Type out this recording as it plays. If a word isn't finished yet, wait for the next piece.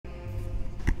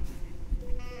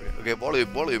Okay,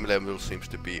 volume level seems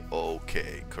to be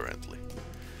okay currently.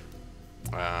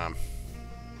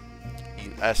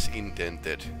 As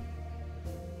intended.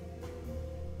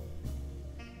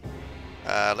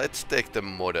 Let's take the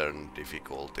modern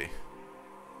difficulty.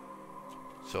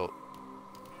 So,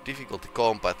 difficulty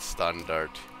combat standard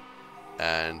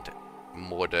and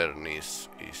modern is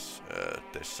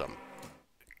there's some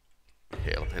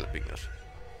helping us.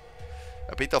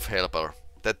 A bit of helper.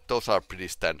 Those are pretty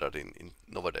standard in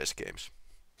nowadays games.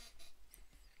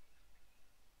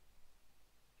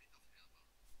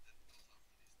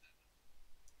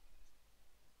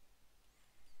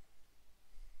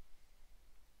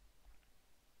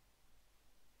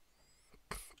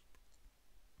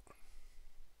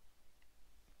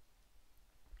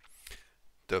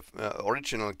 The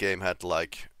original game had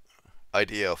like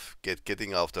idea of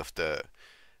getting out of the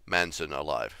mansion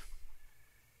alive.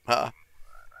 Huh?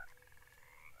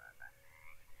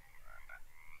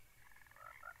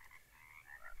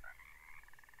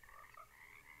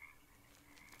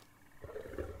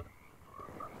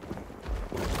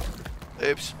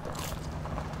 Oops.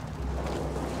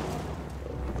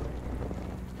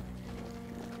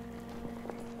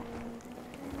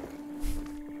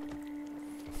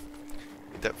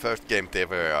 In the first game they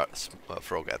were a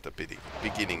frog at the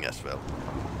beginning as well.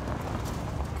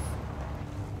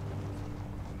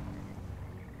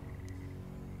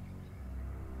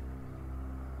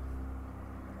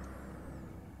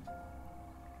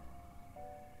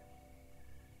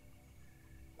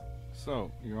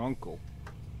 So, your uncle.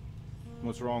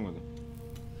 What's wrong with him?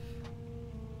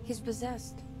 He's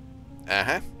possessed.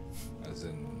 Uh-huh. As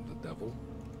in the devil?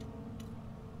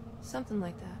 Something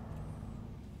like that.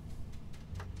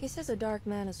 He says a dark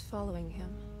man is following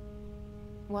him,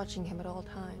 watching him at all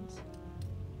times.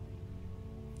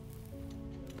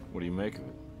 What do you make of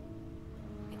it?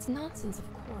 It's nonsense,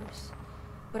 of course,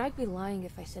 but I'd be lying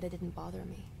if I said it didn't bother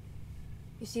me.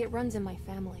 You see, it runs in my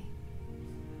family.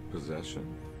 Possession?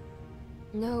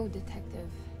 No,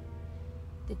 detective.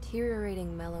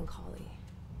 Deteriorating melancholy.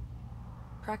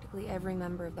 Practically every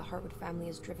member of the Hartwood family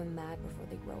is driven mad before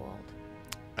they grow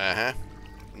old. Uh-huh.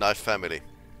 Nice family.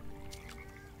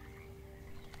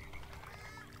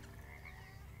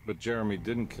 But Jeremy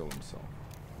didn't kill himself.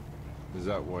 Is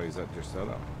that why he's at your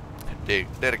setup?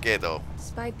 They're ghetto.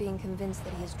 Despite being convinced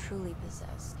that he is truly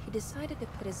possessed, he decided to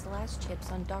put his last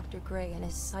chips on Dr. Gray and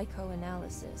his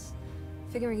psychoanalysis,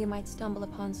 figuring he might stumble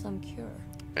upon some cure.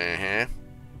 Uh-huh.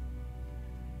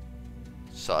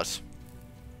 Sus.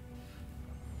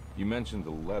 You mentioned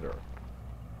the letter.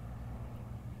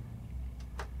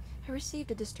 I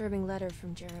received a disturbing letter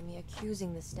from Jeremy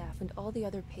accusing the staff and all the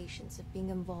other patients of being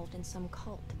involved in some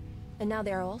cult. And now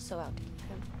they are also out to get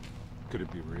him. Could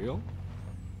it be real?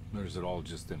 Or is it all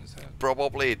just in his head?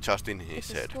 Probably just in his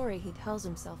It's head. a story he tells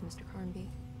himself, Mr. Carnby.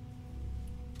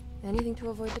 Anything to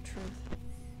avoid the truth.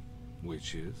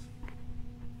 Which is?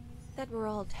 That we're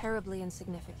all terribly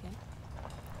insignificant.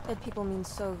 That people mean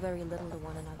so very little to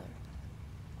one another.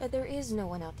 That there is no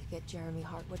one out to get Jeremy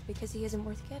Hartwood because he isn't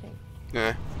worth getting.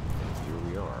 Yeah.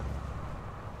 Here we are.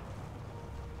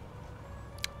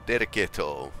 They're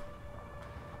ghetto.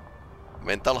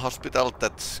 Mental hospital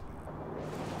that's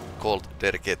called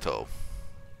their ghetto.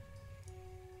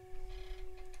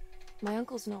 My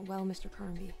uncle's not well, Mr.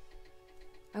 Carnby.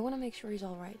 I want to make sure he's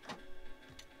all right.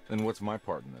 Then what's my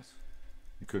part in this?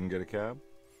 You couldn't get a cab?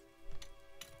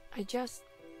 I just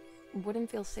wouldn't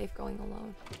feel safe going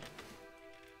alone.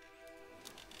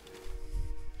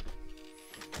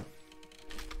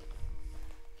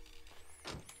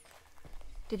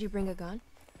 Did you bring a gun?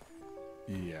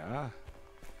 Yeah.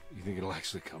 You think it'll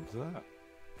actually come to that?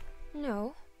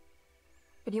 No.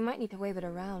 But you might need to wave it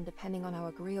around depending on how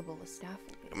agreeable the staff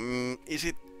will be. Is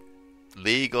it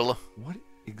legal? What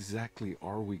exactly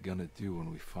are we gonna do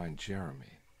when we find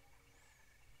Jeremy?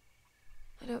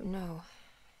 I don't know.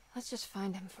 Let's just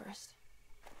find him first.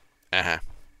 Uh-huh.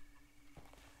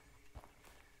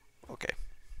 Okay.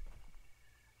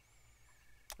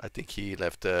 I think he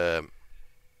left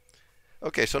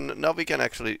okay, so now we can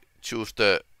actually choose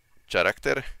the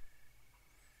character.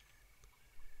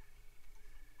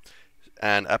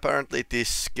 And apparently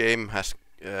this game has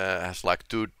like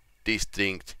two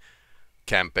distinct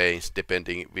campaigns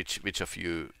depending which of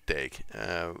you take,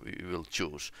 you will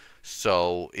choose.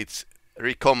 So it's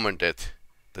recommended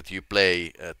that you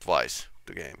play twice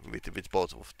the game with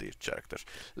both of these characters.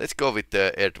 Let's go with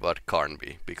Edward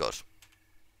Carnby because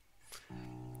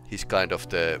he's kind of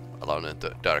the alone and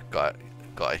the dark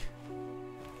guy.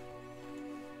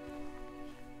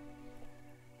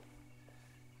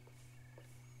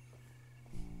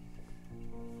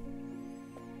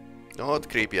 Not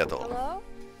creepy at all. Hello?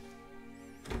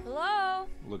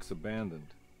 looks abandoned.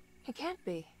 It can't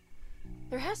be.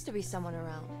 There has to be someone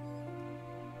around.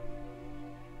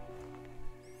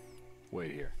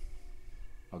 Wait here.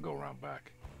 I'll go around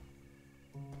back.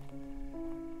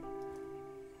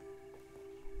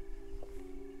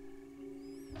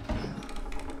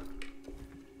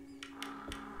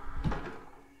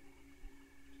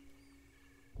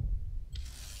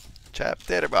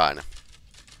 Chapter 1.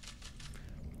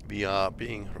 We are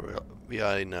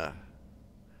in a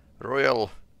royal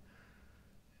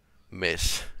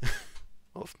mess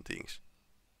of things.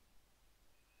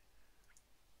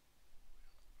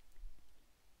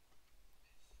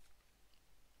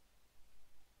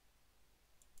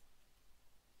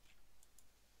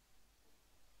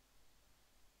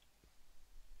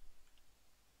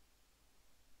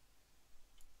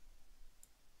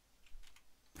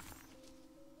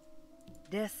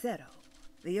 Desetto,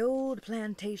 the old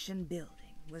plantation building,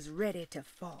 was ready to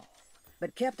fall,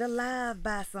 but kept alive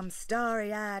by some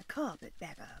starry-eyed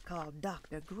carpetbagger called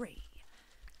Dr. Gray.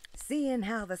 Seeing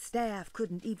how the staff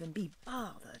couldn't even be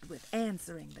bothered with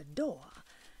answering the door,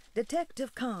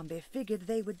 Detective Carnby figured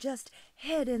they would just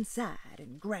head inside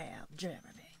and grab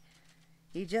Jeremy.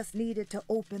 He just needed to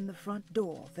open the front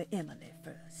door for Emily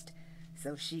first,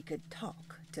 so she could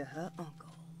talk to her uncle.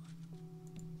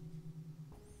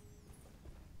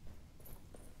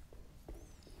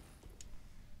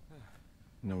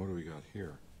 Now what do we got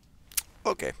here?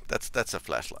 Okay, that's a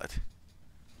flashlight.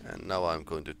 And now I'm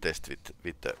going to test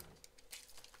with the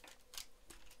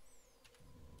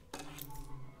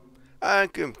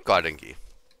garden key.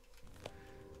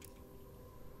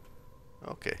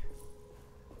 Okay.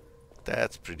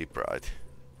 That's pretty bright.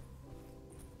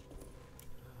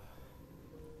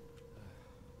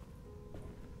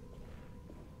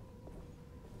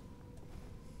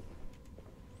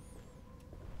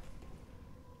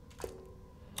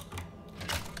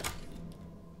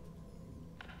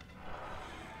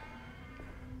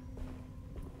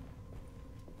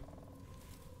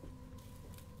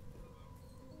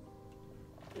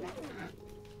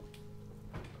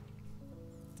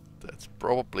 That's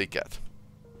probably cat.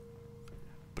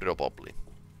 Probably.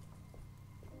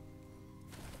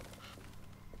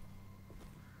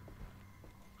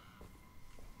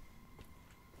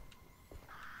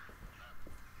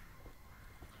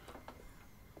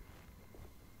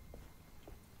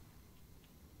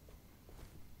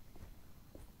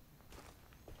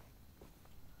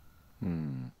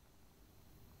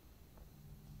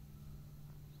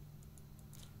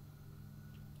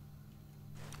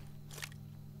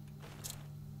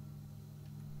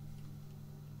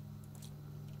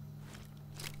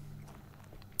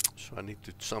 So I need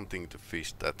to something to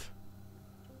fish that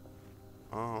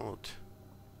out.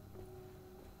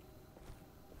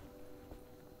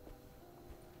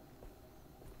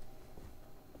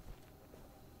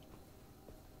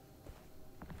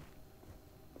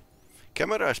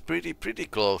 Camera is pretty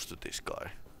close to this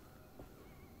guy.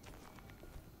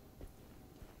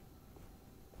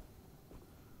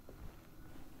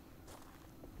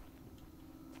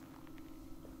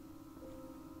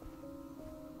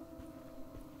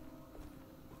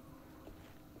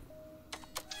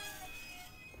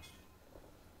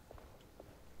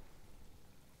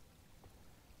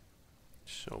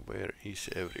 So where is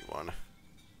everyone?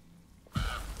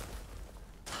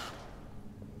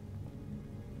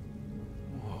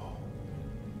 Whoa.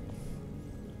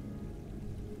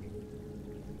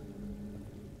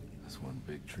 That's one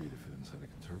big tree to fit inside a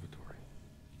conservatory.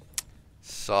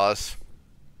 Sus.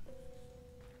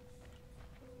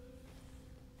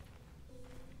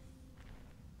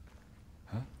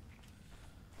 Huh?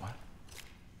 What?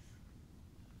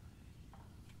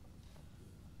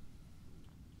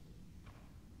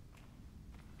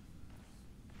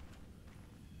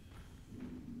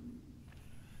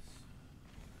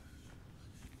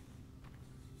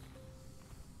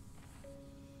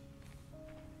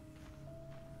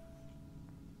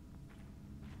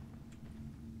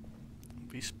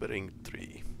 Whispering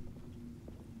tree.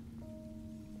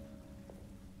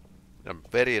 I'm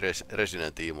very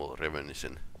Resident Evil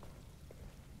reminiscent.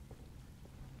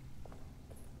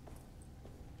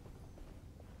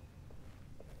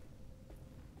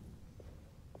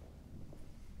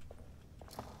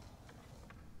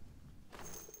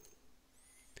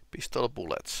 Pistol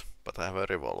bullets, but I have a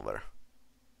revolver.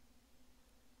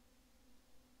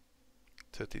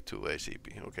 32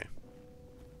 ACP, okay.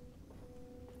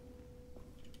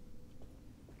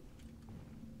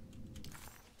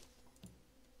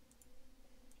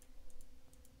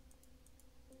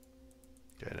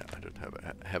 Okay, I don't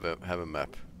have a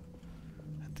map.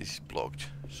 And this is blocked,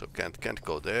 so can't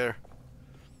go there.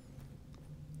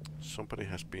 Somebody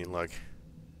has been like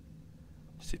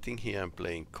Sitting here and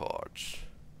playing cards.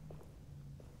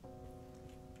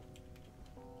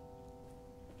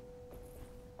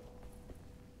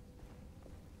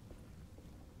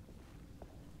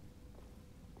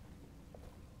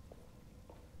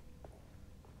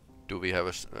 Do we have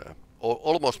a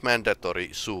almost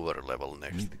mandatory sewer level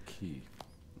next? Need the key.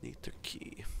 Need the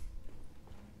key.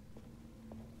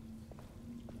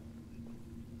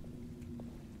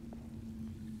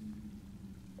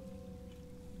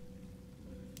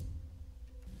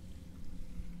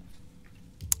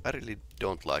 I really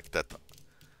don't like that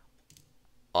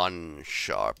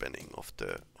unsharpening of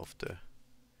the.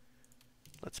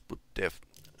 Let's put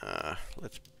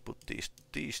let's put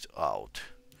these out.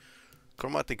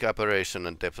 Chromatic aberration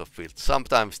and depth of field.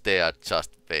 Sometimes they are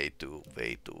just way too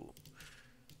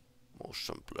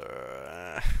motion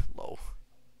blur low.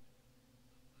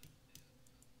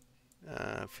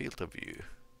 Field of view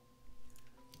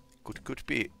could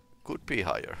be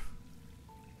higher.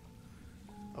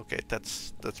 Okay,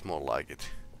 that's more like it.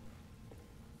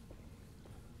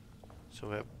 So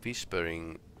we have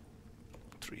whispering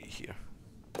tree here.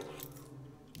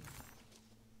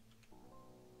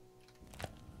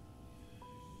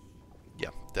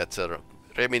 Yeah, that's a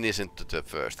reminiscent to the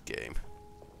first game.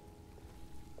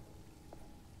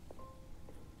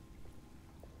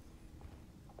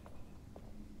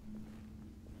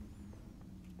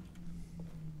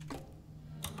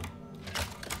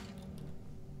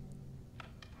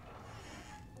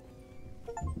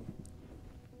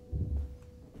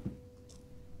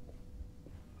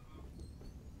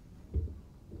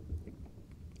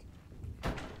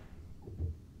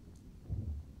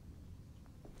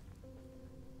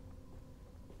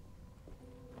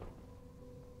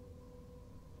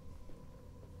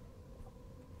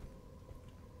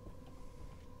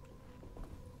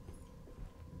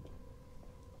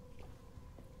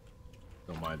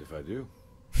 Don't mind if I do.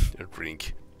 A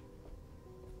drink.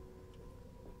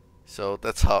 So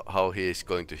that's how he is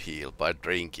going to heal, by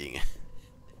drinking.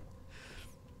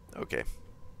 Okay.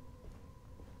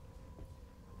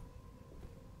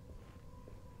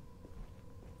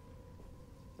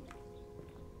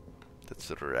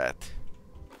 That's a rat.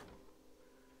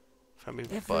 Family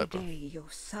Every Bible. day your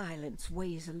silence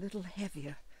weighs a little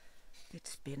heavier.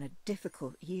 It's been a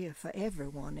difficult year for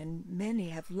everyone, and many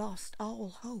have lost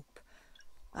all hope.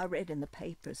 I read in the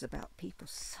papers about people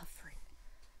suffering.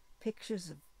 Pictures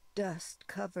of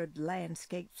dust-covered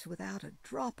landscapes without a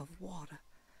drop of water.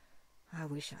 I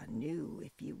wish I knew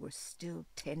if you were still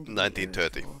tending the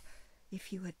 1930. earth, or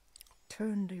if you had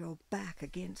turned your back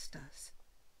against us.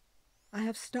 I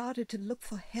have started to look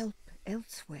for help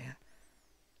elsewhere.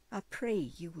 I pray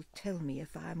you will tell me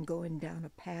if I am going down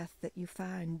a path that you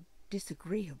find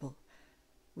disagreeable.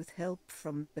 With help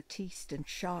from Baptiste and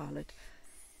Charlotte,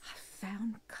 I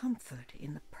found comfort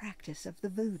in the practice of the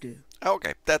voodoo.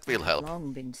 Okay, that will help. I've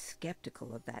long been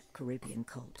skeptical of that Caribbean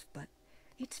cult, but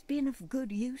it's been of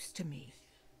good use to me.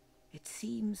 It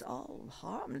seems all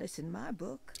harmless in my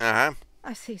book. Uh-huh.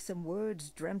 I say some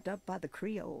words dreamt up by the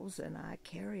Creoles, and I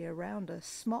carry around a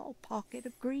small pocket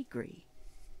of gris-gris.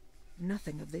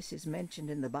 Nothing of this is mentioned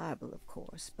in the Bible, of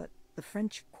course, but the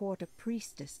French Quarter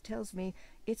priestess tells me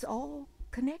it's all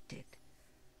connected.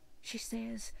 She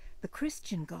says the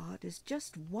Christian God is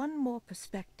just one more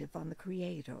perspective on the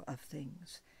creator of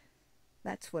things.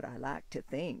 That's what I like to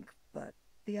think, but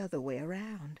the other way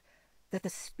around, that the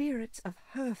spirits of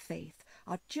her faith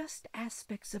are just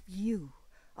aspects of you,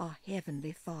 our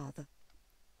Heavenly Father.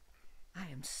 I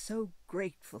am so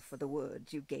grateful for the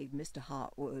words you gave Mr.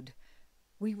 Hartwood.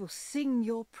 We will sing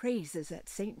your praises at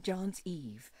St. John's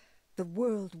Eve. The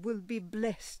world will be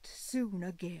blessed soon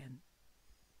again.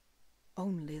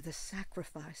 Only the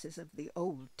sacrifices of the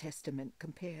Old Testament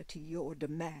compare to your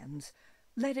demands.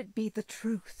 Let it be the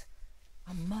truth.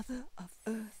 A mother of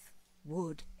earth,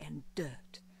 wood, and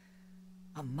dirt.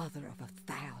 A mother of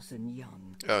 1,000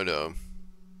 young. Oh no.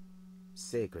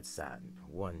 Sacred sand,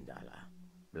 $1.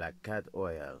 Black cat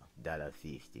oil,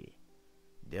 $1.50.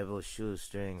 Devil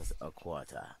shoestrings,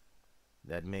 $0.25.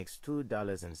 That makes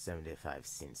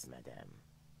 $2.75, madame.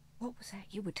 What was that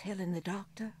you were telling the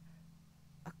doctor?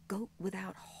 A goat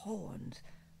without horns.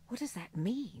 What does that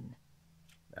mean?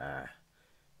 Ah,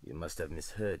 you must have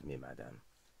misheard me, madame.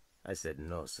 I said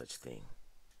no such thing.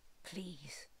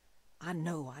 Please, I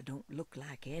know I don't look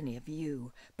like any of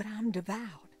you, but I'm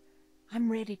devout.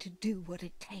 I'm ready to do what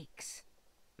it takes.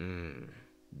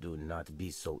 Do not be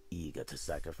so eager to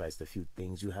sacrifice the few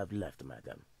things you have left,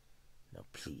 madame. Now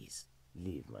please,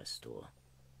 leave my store.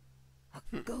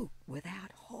 A goat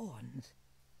without horns.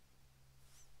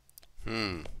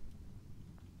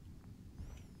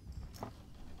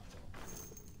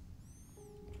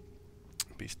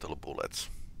 Pistol bullets.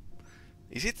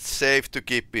 Is it safe to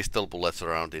keep pistol bullets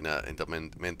around in the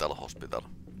mental hospital?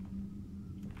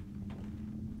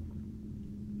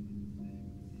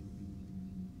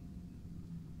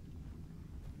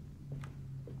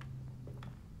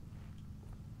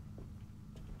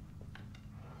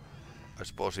 I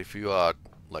suppose if you are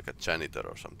like a janitor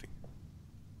or something.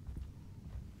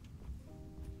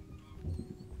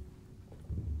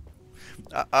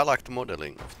 I like the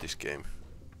modeling of this game.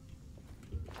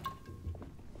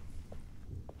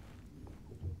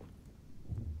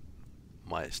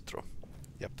 Maestro.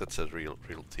 Yep, that's a real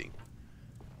thing.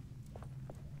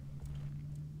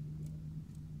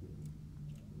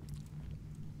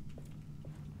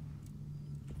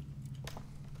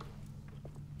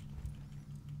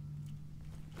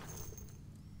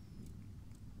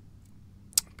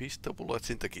 Pistol bullets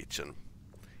in the kitchen.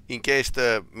 In case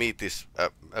the meat is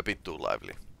a bit too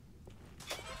lively.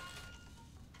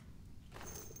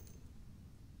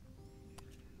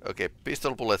 Okay,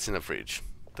 pistol bullets in the fridge.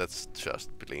 That's just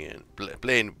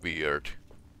plain weird.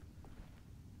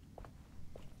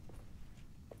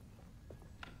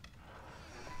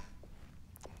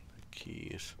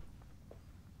 Keys.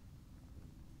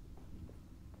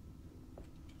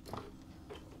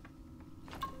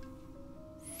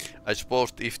 I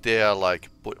suppose if they are like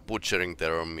butchering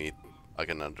their own meat, I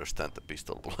can understand the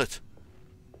pistol bullet.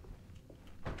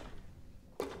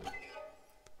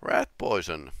 Rat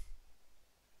poison.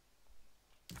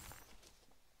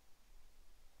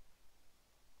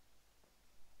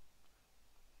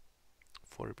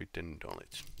 Forbidden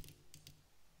knowledge.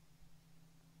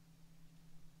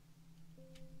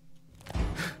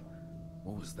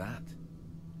 What was that?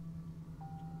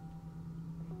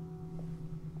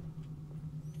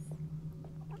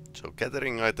 So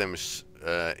gathering items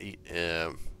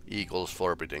equals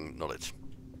forbidden knowledge.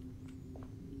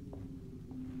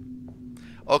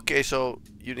 Okay, so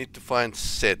you need to find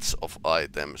sets of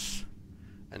items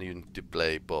and you need to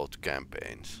play both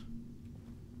campaigns.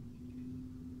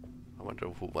 I wonder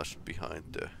who was behind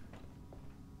the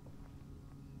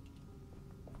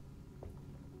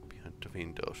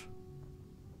windows.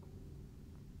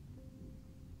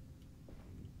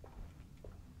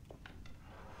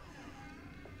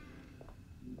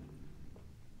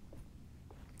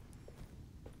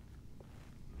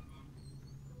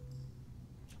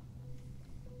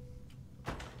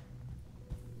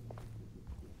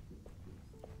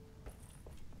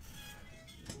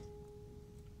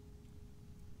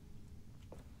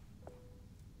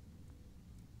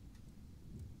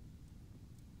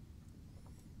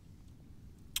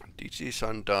 Dish is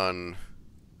undone.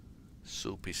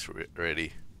 Soup is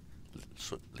ready.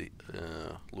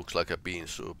 Looks like a bean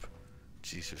soup.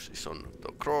 Jesus is on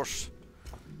the cross.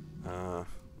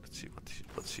 Let's see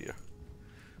what's here.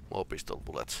 More pistol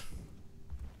bullets.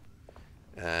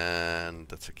 And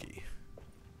that's a key.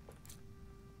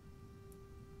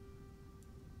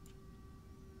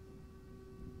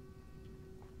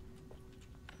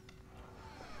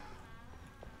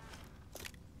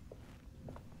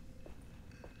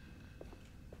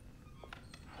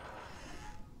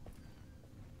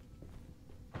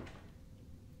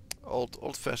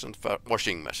 Old-fashioned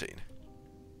washing machine.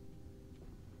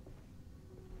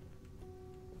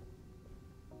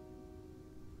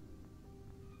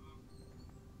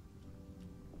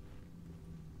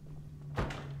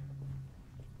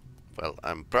 Well,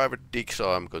 I'm private dick,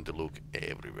 so I'm going to look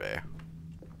everywhere.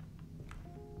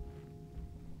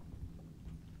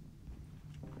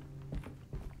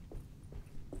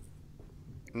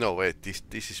 No, wait,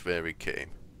 this is where we came.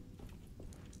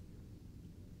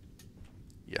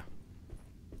 Yeah.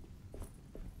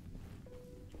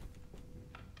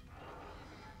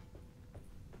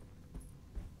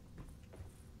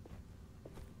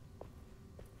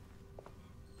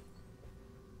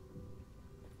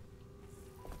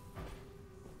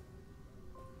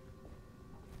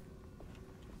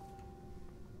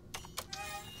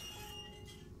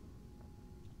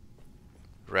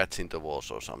 Rats in the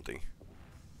walls or something.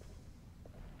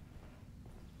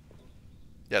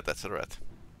 Yeah, that's a rat.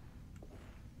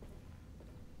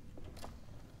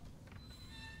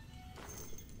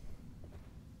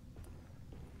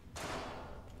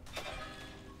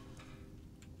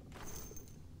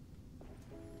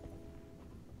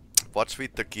 What's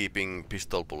with the keeping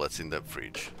pistol bullets in the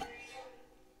fridge?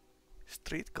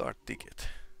 Streetcar ticket.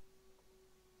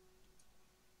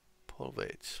 Paul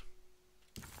Waits.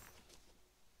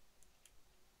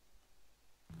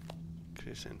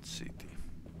 Crescent City.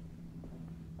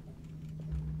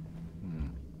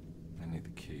 I need the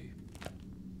key.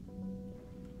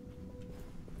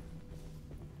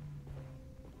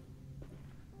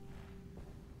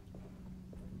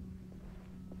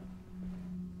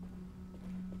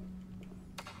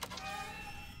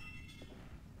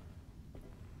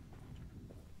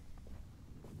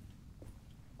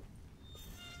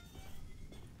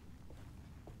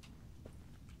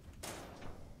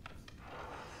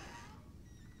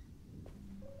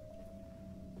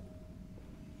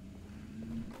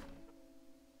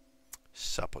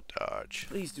 sabotage.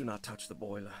 Please do not touch the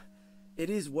boiler. It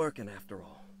is working after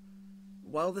all.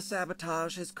 While the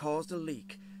sabotage has caused a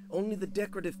leak, only the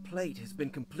decorative plate has been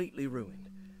completely ruined.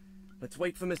 Let's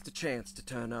wait for Mr. Chance to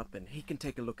turn up and he can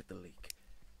take a look at the leak.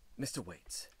 Mr.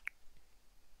 Waits.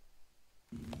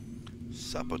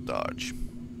 Sabotage.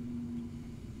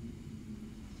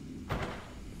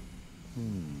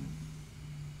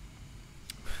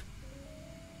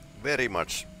 Very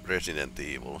much Resident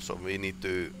Evil, so we need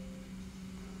to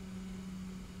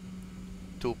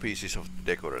 2 pieces of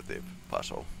decorative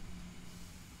puzzle.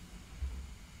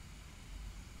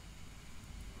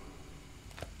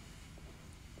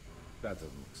 That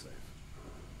doesn't look safe.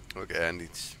 Okay, and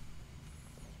it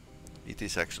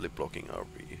is actually blocking our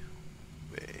way.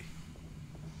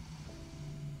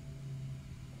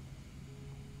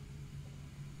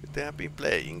 They have been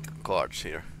playing cards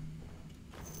here.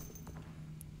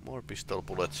 More pistol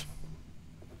bullets.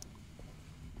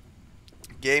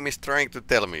 Game is trying to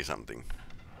tell me something.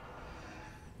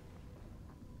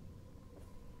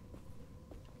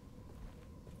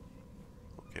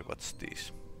 Okay, what's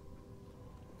this?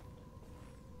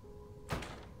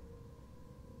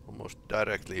 Almost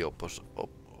directly opposite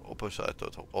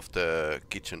of the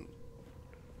kitchen.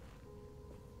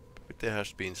 But there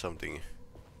has been something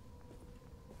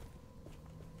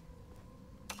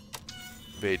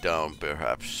way down,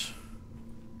 perhaps.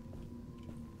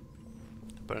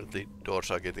 Apparently doors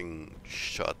are getting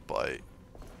shut by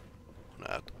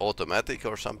an automatic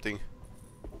or something.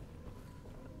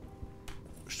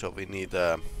 So we need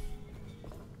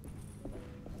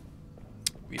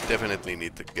we definitely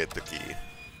need to get the key.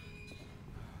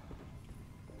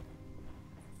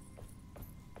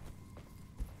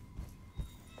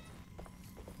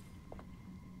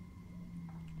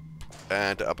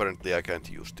 And apparently I can't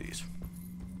use these.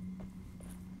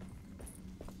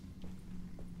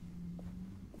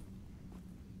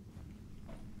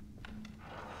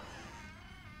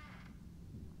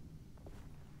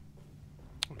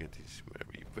 Okay, this is where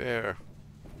we were.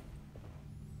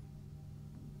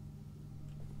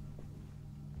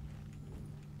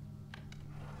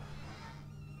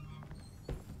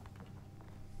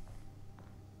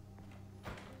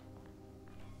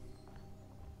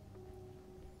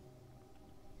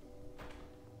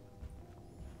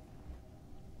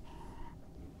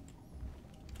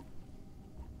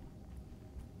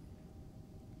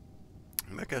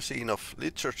 Magazine of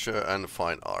Literature and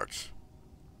Fine Arts.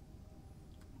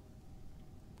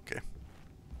 Okay.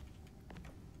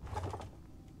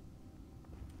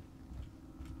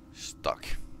 Stuck.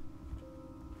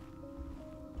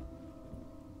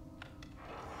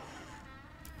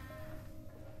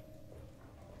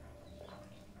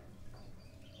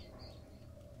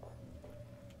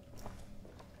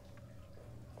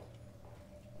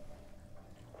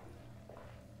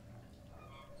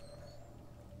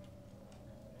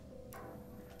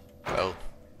 Well,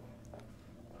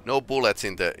 no bullets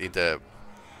in the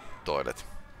toilet,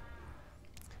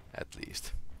 at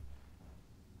least.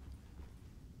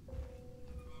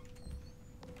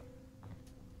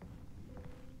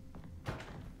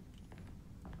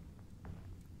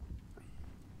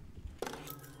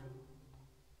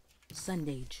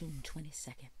 Sunday, June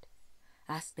 22nd.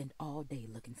 I spent all day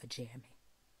looking for Jeremy.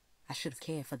 I should have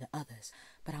cared for the others,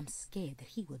 but I'm scared that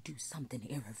he will do something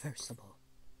irreversible.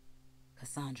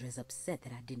 Cassandra is upset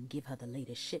that I didn't give her the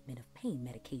latest shipment of pain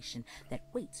medication that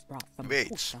Waits brought from the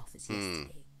post office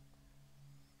yesterday.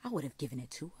 I would have given it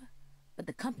to her, but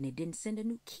the company didn't send a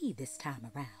new key this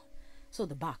time around, so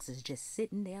the box is just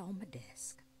sitting there on my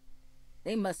desk.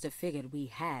 They must have figured we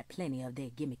had plenty of their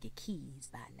gimmicky keys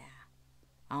by now.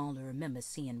 I only remember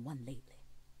seeing one lately.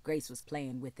 Grace was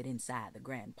playing with it inside the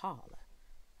grand parlor.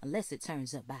 Unless it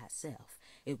turns up by itself,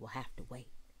 it will have to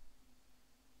wait.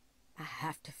 I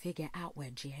have to figure out where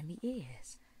Jeremy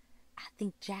is. I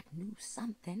think Jack knew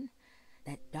something.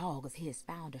 That dog of his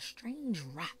found a strange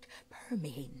rot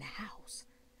permeating the house.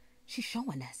 She's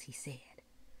showing us, he said.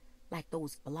 Like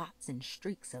those blots and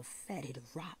streaks of fetid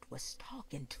rot was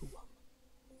talking to him.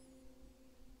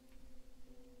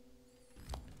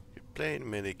 Plain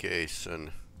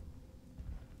medication.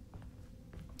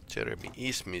 Jeremy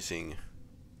is missing.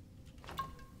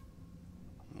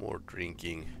 More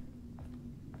drinking.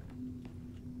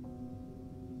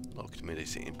 Locked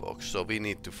medicine box. So we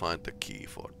need to find the key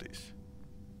for this.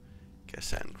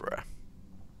 Cassandra.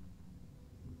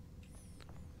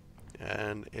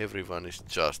 And everyone is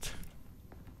just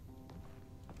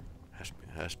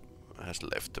has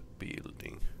left the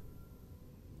building.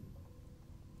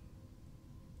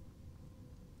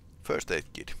 First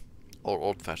aid kit, or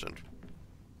old-fashioned.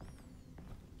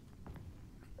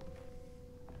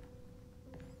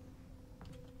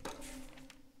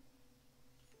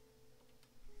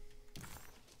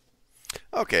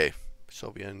 Okay,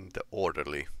 so we are in the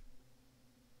orderly.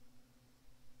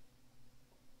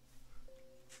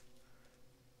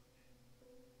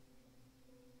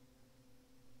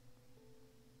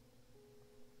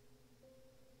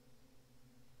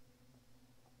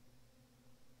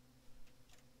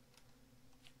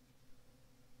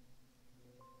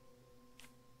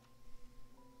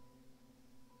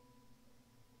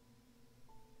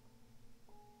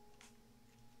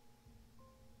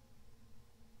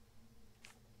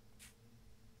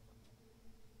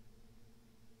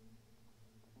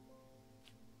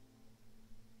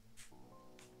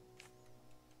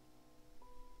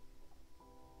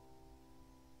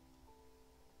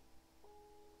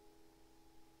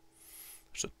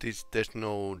 So there's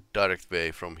no direct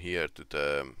way from here to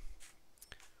the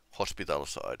hospital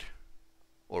side,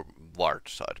 or ward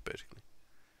side basically.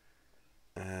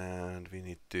 And we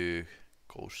need to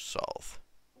go south.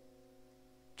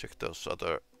 Check those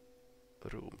other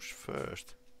rooms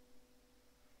first.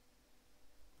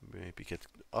 Maybe get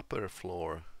upper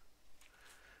floor.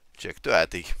 Check the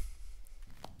attic.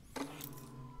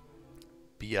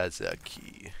 Piazza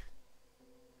key.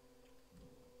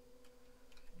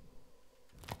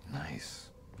 Nice.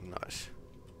 Nice.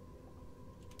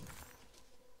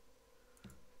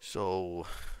 So,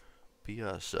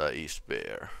 Piazza is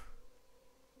where?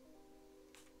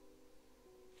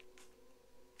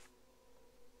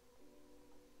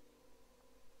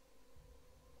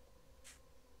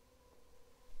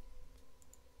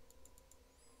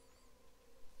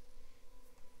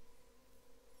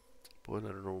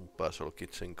 Boiler room, puzzle,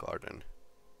 kitchen, garden.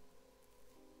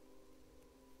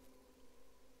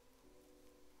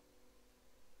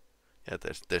 Yeah,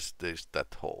 there's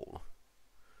that hole.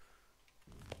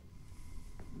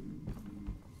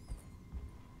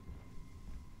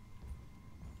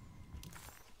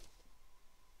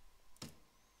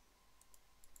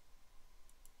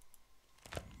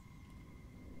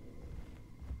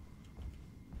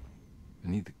 I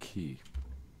need the key.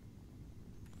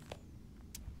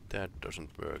 That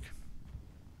doesn't work.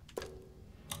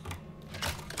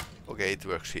 Okay, it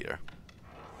works here.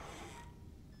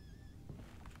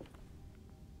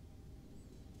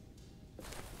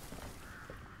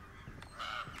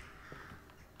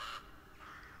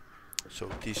 So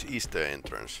this is the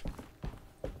entrance.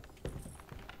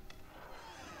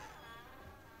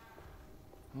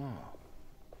 Oh.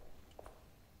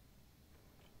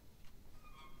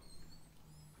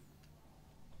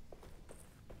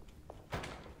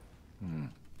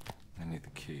 I need the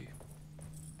key.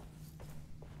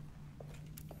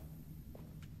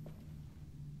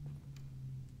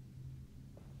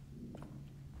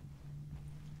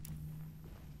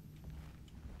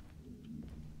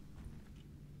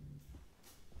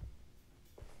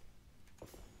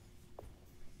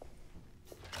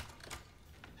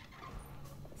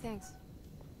 Thanks.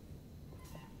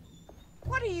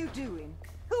 What are you doing?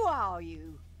 Who are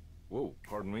you? Whoa,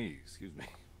 pardon me, excuse me.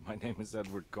 My name is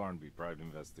Edward Carnby, private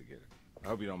investigator. I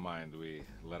hope you don't mind we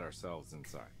let ourselves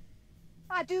inside.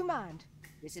 I do mind.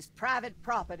 This is private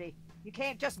property. You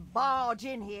can't just barge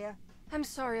in here. I'm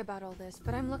sorry about all this,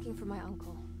 but I'm looking for my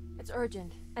uncle. It's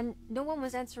urgent, and no one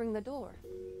was answering the door.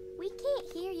 We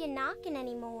can't hear you knocking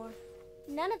anymore.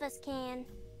 None of us can.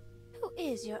 Who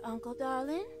is your uncle,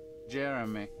 darling?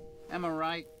 Jeremy. Am I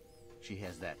right? She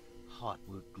has that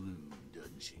Hartwood glue,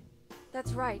 doesn't she?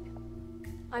 That's right.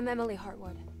 I'm Emily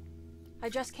Hartwood. I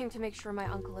just came to make sure my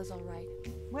uncle is all right.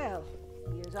 Well,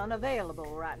 he is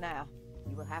unavailable right now.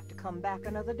 You will have to come back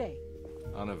another day.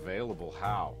 Unavailable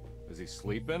how? Is he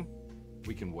sleeping?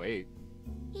 We can wait.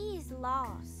 He's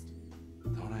lost.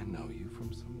 Don't I know you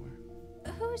from somewhere?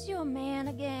 Who's your man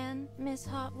again, Miss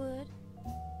Hartwood?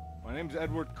 My name's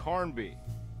Edward Carnby,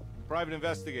 private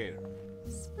investigator.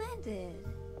 Splendid.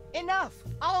 Enough!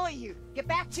 All of you! Get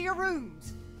back to your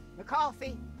rooms!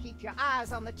 McCarthy, keep your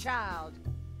eyes on the child.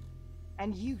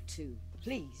 And you two,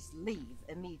 please leave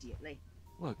immediately.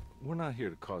 Look, we're not here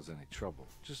to cause any trouble.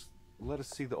 Just let us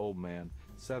see the old man,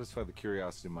 satisfy the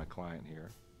curiosity of my client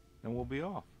here, and we'll be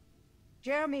off.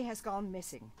 Jeremy has gone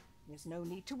missing. There's no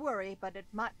need to worry, but it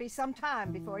might be some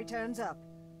time before he turns up.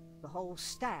 The whole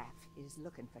staff is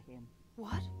looking for him.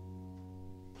 What?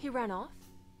 He ran off?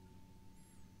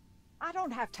 I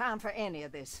don't have time for any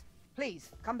of this.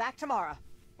 Please, come back tomorrow.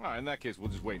 All right, in that case,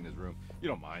 we'll just wait in his room. You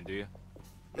don't mind, do you?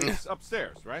 It's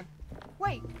upstairs, right?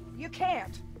 Wait, you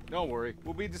can't. Don't worry,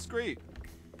 we'll be discreet.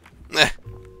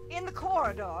 In the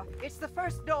corridor. It's the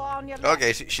first door on your left.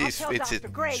 Okay, she I'll tell switched Dr.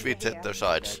 Gray you're at here. the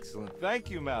sides. Excellent.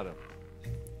 Thank you, madam.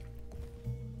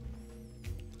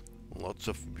 Lots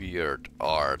of weird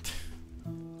art.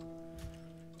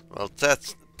 Well,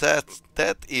 that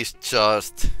is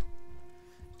just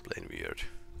Plain weird.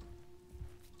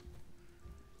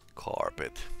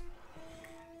 Carpet.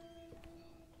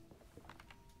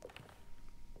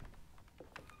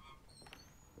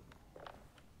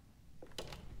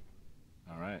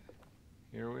 All right,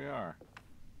 here we are.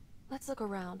 Let's look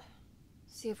around.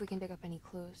 See if we can pick up any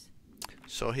clues.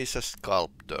 So he's a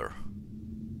sculptor.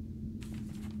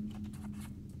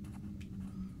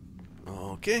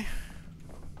 Okay.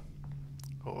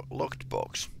 Oh, locked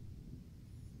box.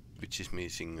 Which is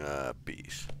missing a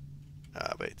piece.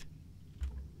 Wait.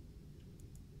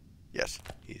 Yes,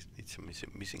 it's a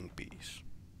missing piece.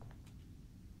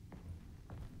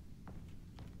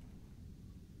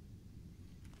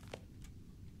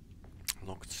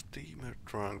 Locked steamer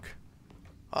trunk.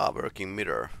 Working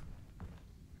mirror.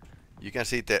 You can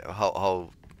see how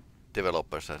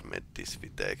developers have made this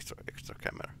with the extra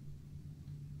camera.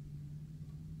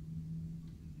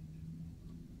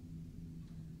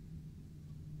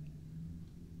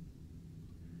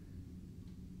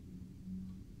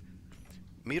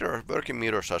 Working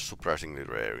mirrors are surprisingly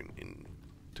rare in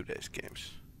today's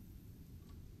games.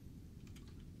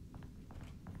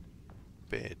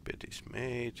 Bed is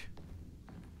made.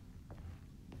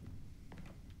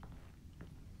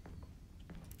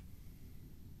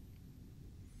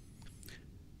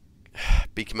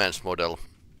 Big man's model.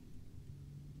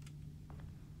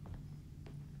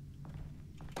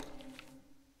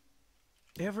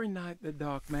 Every night the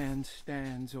dark man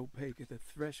stands opaque at the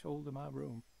threshold of my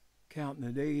room, counting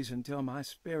the days until my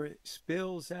spirit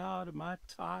spills out of my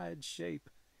tired shape.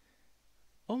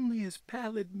 Only his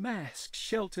pallid mask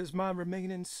shelters my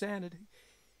remaining sanity.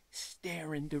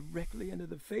 Staring directly into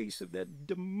the face of that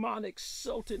demonic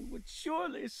sultan would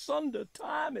surely sunder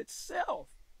time itself.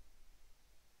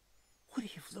 Would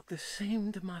he have looked the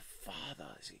same to my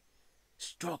father as he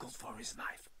struggled for his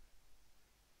life?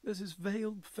 Does his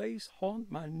veiled face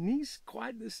haunt my niece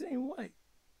quite the same way?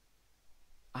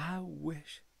 I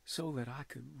wish so that I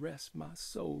could rest my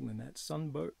soul in that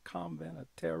sunburnt convent of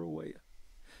Tarawea.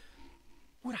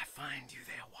 Would I find you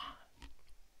there, Juan?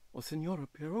 Or Senora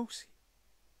Pirosi,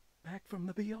 back from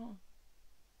the beyond?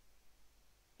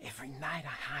 Every night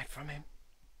I hide from him,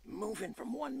 moving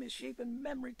from one misshapen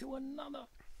memory to another.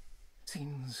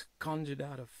 Scenes conjured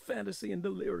out of fantasy and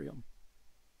delirium.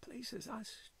 Places I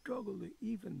struggle to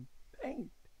even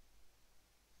paint.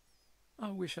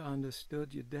 I wish I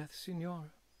understood your death,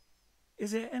 Senora.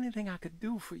 Is there anything I could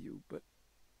do for you but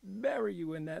bury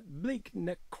you in that bleak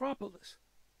necropolis?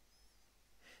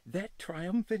 That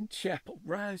triumphant chapel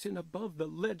rising above the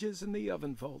ledges and the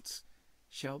oven vaults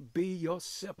shall be your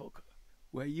sepulchre,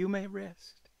 where you may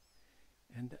rest,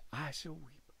 and I shall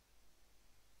weep.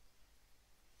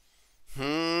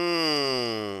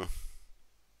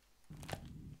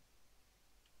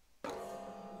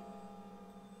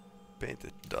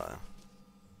 Painted tile.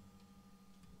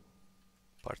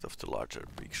 Part of the larger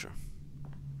picture.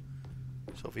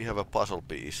 So we have a puzzle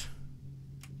piece.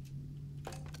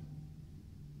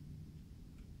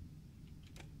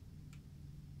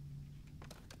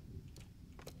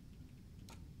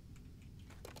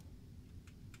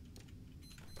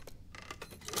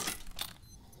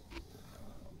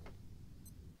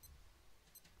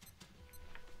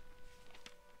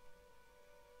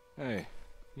 Hey,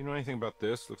 you know anything about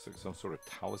this? Looks like some sort of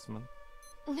talisman.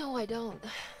 No, I don't.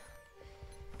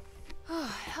 Oh,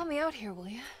 help me out here, will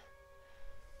you?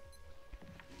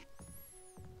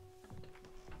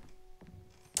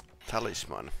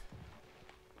 Talisman.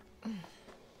 I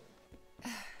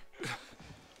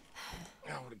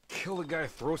would kill the guy,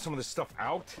 throw some of this stuff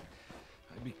out.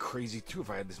 I'd be crazy too if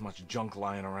I had this much junk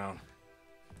lying around.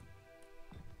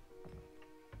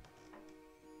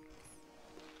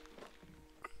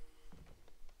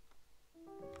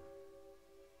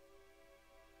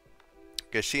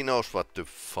 Okay, she knows what to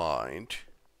find.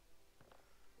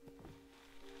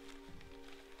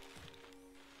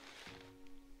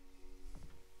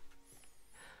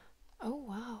 Oh,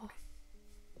 wow.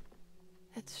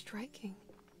 That's striking.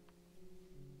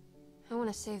 I want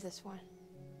to save this one.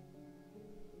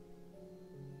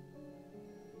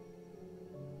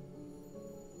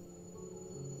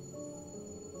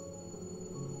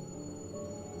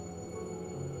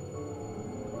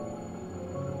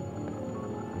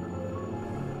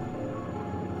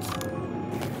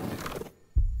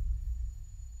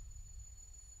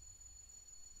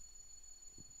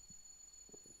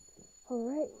 All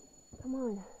right, come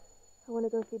on. I want to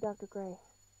go see Dr. Gray.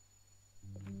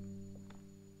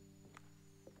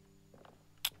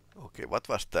 Okay, what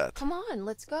was that? Come on,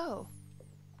 let's go.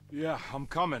 Yeah, I'm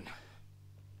coming.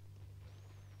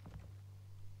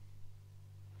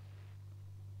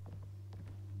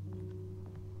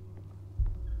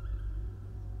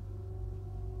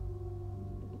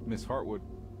 Miss Hartwood.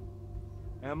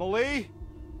 Emily?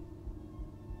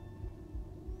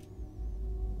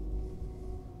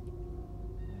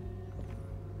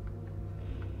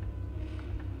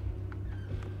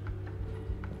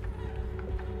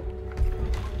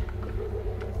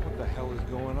 What the hell is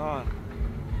going on?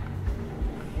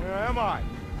 Where am I?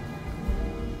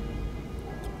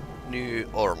 New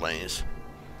Orleans,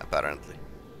 apparently.